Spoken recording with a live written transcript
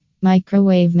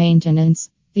Microwave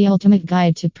maintenance, the ultimate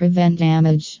guide to prevent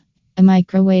damage. A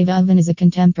microwave oven is a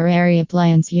contemporary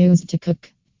appliance used to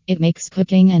cook. It makes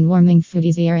cooking and warming food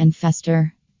easier and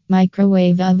faster.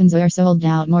 Microwave ovens are sold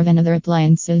out more than other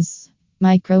appliances.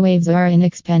 Microwaves are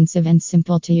inexpensive and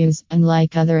simple to use,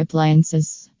 unlike other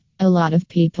appliances. A lot of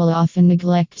people often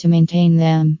neglect to maintain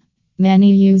them.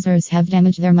 Many users have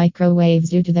damaged their microwaves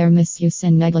due to their misuse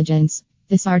and negligence.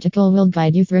 This article will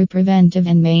guide you through preventive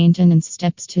and maintenance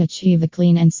steps to achieve a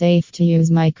clean and safe to use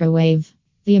microwave.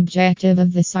 The objective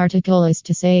of this article is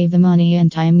to save the money and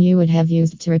time you would have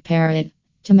used to repair it.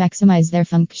 To maximize their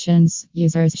functions,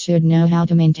 users should know how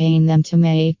to maintain them to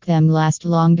make them last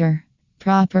longer.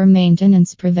 Proper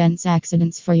maintenance prevents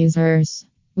accidents for users.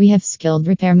 We have skilled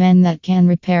repairmen that can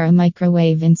repair a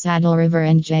microwave in Saddle River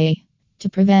NJ. To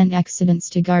prevent accidents,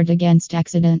 to guard against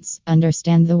accidents,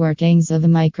 understand the workings of a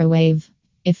microwave.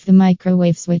 If the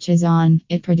microwave switch is on,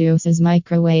 it produces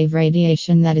microwave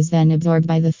radiation that is then absorbed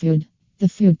by the food. The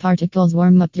food particles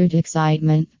warm up due to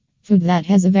excitement. Food that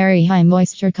has a very high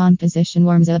moisture composition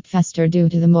warms up faster due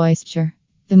to the moisture.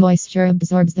 The moisture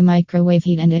absorbs the microwave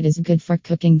heat and it is good for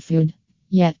cooking food.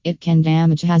 Yet, it can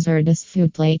damage hazardous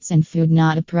food plates and food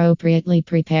not appropriately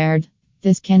prepared.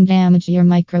 This can damage your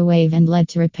microwave and lead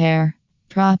to repair.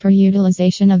 Proper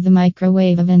utilization of the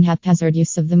microwave oven. Haphazard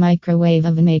use of the microwave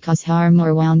oven may cause harm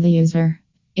or wound the user.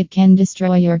 It can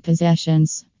destroy your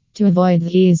possessions. To avoid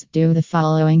these, do the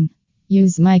following.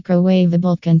 Use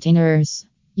microwavable containers.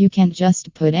 You can't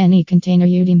just put any container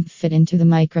you deem fit into the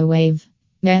microwave.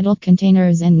 Metal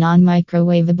containers and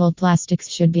non-microwavable plastics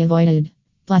should be avoided.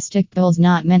 Plastic bowls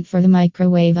not meant for the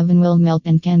microwave oven will melt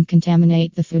and can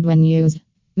contaminate the food when used.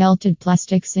 Melted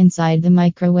plastics inside the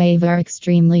microwave are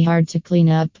extremely hard to clean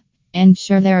up.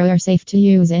 Ensure they are safe to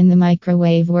use in the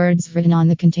microwave. Words written on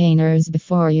the containers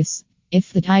before use.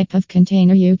 If the type of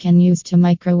container you can use to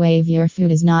microwave your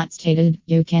food is not stated,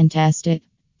 you can test it.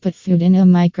 Put food in a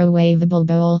microwavable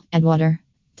bowl, add water.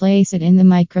 Place it in the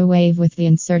microwave with the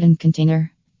inserted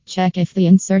container. Check if the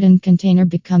inserted container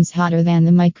becomes hotter than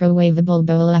the microwavable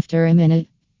bowl after a minute.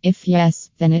 If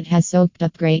yes, then it has soaked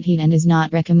up great heat and is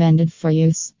not recommended for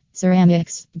use.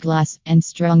 Ceramics, glass, and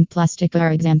strong plastic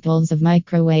are examples of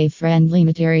microwave-friendly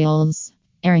materials.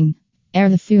 Airing. Air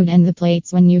the food and the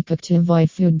plates when you cook to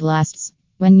avoid food blasts.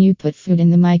 When you put food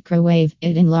in the microwave,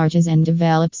 it enlarges and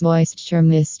develops moisture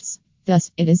mists.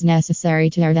 Thus, it is necessary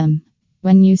to air them.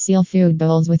 When you seal food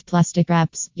bowls with plastic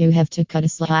wraps, you have to cut a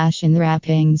slash in the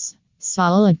wrappings.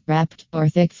 Solid, wrapped, or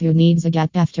thick food needs a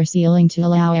gap after sealing to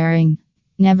allow airing.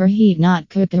 Never heat not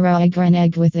cook a raw egg or an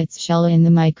egg with its shell in the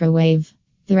microwave.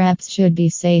 The wraps should be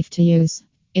safe to use.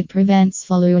 It prevents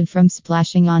fluid from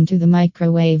splashing onto the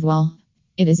microwave wall.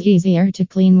 It is easier to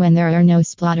clean when there are no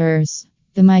splatters.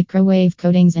 The microwave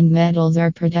coatings and metals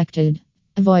are protected.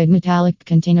 Avoid metallic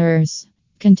containers.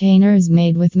 Containers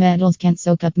made with metals can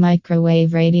soak up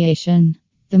microwave radiation.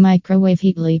 The microwave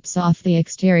heat leaps off the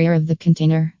exterior of the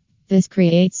container. This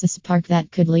creates a spark that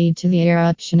could lead to the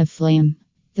eruption of flame.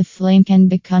 The flame can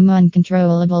become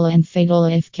uncontrollable and fatal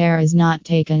if care is not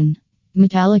taken.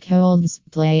 Metallic holds,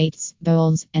 plates,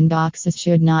 bowls, and boxes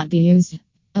should not be used.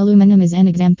 Aluminum is an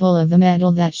example of a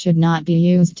metal that should not be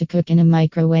used to cook in a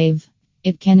microwave.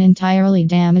 It can entirely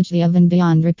damage the oven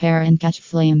beyond repair and catch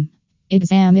flame.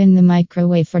 Examine the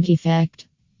microwave for defect.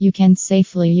 You can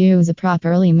safely use a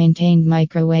properly maintained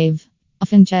microwave.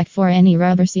 Often check for any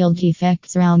rubber seal defect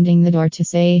surrounding the door to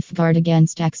safeguard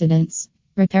against accidents.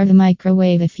 Repair the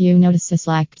microwave if you notice a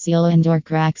slacked seal and door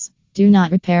cracks. Do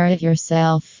not repair it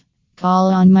yourself. Call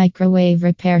on microwave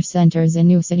repair centers in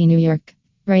New City, New York.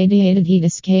 Radiated heat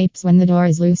escapes when the door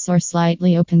is loose or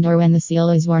slightly opened or when the seal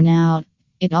is worn out.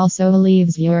 It also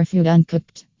leaves your food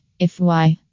uncooked. If why?